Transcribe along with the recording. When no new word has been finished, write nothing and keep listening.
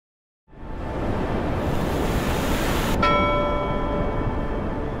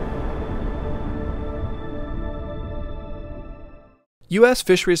U.S.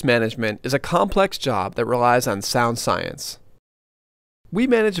 fisheries management is a complex job that relies on sound science. We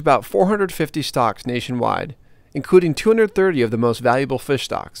manage about 450 stocks nationwide, including 230 of the most valuable fish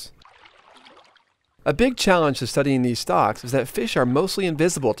stocks. A big challenge to studying these stocks is that fish are mostly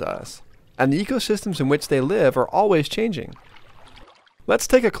invisible to us, and the ecosystems in which they live are always changing. Let's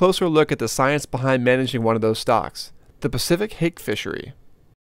take a closer look at the science behind managing one of those stocks, the Pacific hake fishery.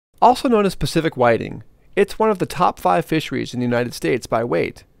 Also known as Pacific whiting, it's one of the top 5 fisheries in the United States by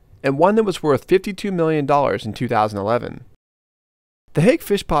weight, and one that was worth $52 million in 2011. The hake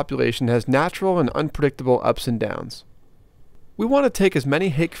fish population has natural and unpredictable ups and downs. We want to take as many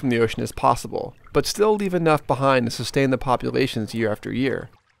hake from the ocean as possible, but still leave enough behind to sustain the populations year after year.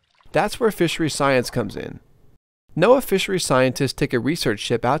 That's where fishery science comes in. NOAA fishery scientists take a research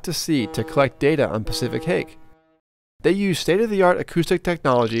ship out to sea to collect data on Pacific hake. They use state-of-the-art acoustic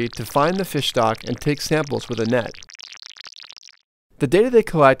technology to find the fish stock and take samples with a net. The data they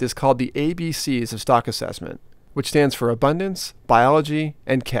collect is called the ABCs of stock assessment, which stands for abundance, biology,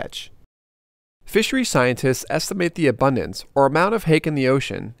 and catch. Fishery scientists estimate the abundance or amount of hake in the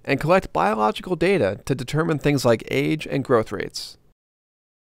ocean and collect biological data to determine things like age and growth rates.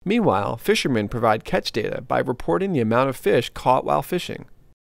 Meanwhile, fishermen provide catch data by reporting the amount of fish caught while fishing.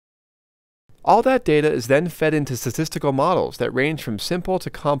 All that data is then fed into statistical models that range from simple to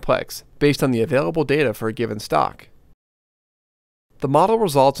complex based on the available data for a given stock. The model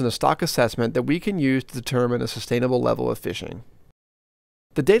results in a stock assessment that we can use to determine a sustainable level of fishing.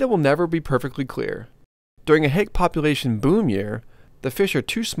 The data will never be perfectly clear. During a hake population boom year, the fish are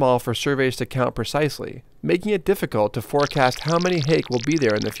too small for surveys to count precisely, making it difficult to forecast how many hake will be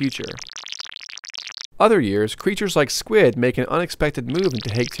there in the future. Other years, creatures like squid make an unexpected move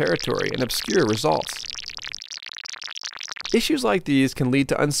into hake territory and obscure results. Issues like these can lead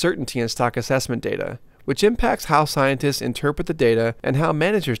to uncertainty in stock assessment data, which impacts how scientists interpret the data and how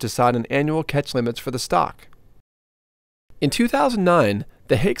managers decide on annual catch limits for the stock. In 2009,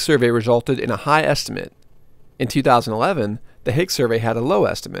 the hake survey resulted in a high estimate. In 2011, the hake survey had a low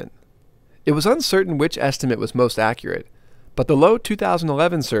estimate. It was uncertain which estimate was most accurate, but the low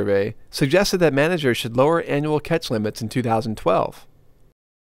 2011 survey suggested that managers should lower annual catch limits in 2012.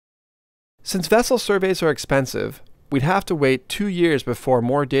 Since vessel surveys are expensive, we'd have to wait 2 years before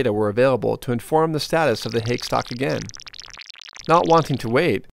more data were available to inform the status of the hake stock again. Not wanting to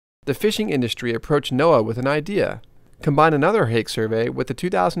wait, the fishing industry approached NOAA with an idea: combine another hake survey with the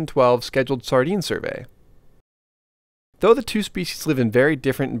 2012 scheduled sardine survey. Though the two species live in very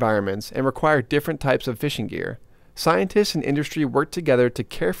different environments and require different types of fishing gear, scientists and industry worked together to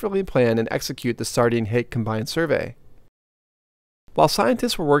carefully plan and execute the sardine hake combined survey. While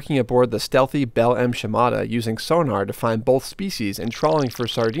scientists were working aboard the stealthy Bell M. Shimada using sonar to find both species and trawling for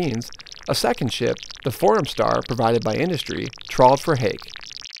sardines, a second ship, the Forum Star provided by industry, trawled for hake.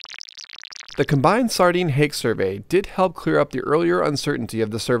 The combined sardine hake survey did help clear up the earlier uncertainty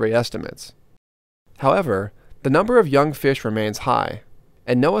of the survey estimates. However, the number of young fish remains high,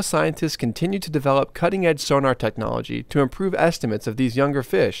 and NOAA scientists continue to develop cutting-edge sonar technology to improve estimates of these younger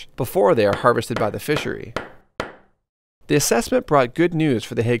fish before they are harvested by the fishery. The assessment brought good news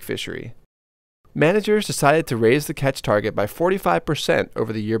for the hake fishery. Managers decided to raise the catch target by 45%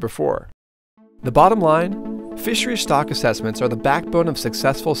 over the year before. The bottom line, fishery stock assessments are the backbone of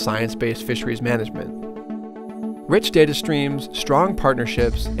successful science-based fisheries management. Rich data streams, strong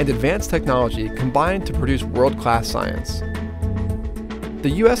partnerships, and advanced technology combine to produce world-class science.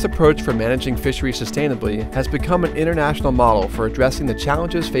 The U.S. approach for managing fisheries sustainably has become an international model for addressing the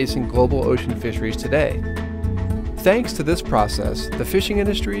challenges facing global ocean fisheries today. Thanks to this process, the fishing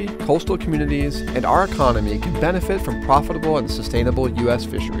industry, coastal communities, and our economy can benefit from profitable and sustainable U.S.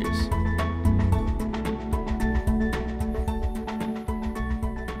 fisheries.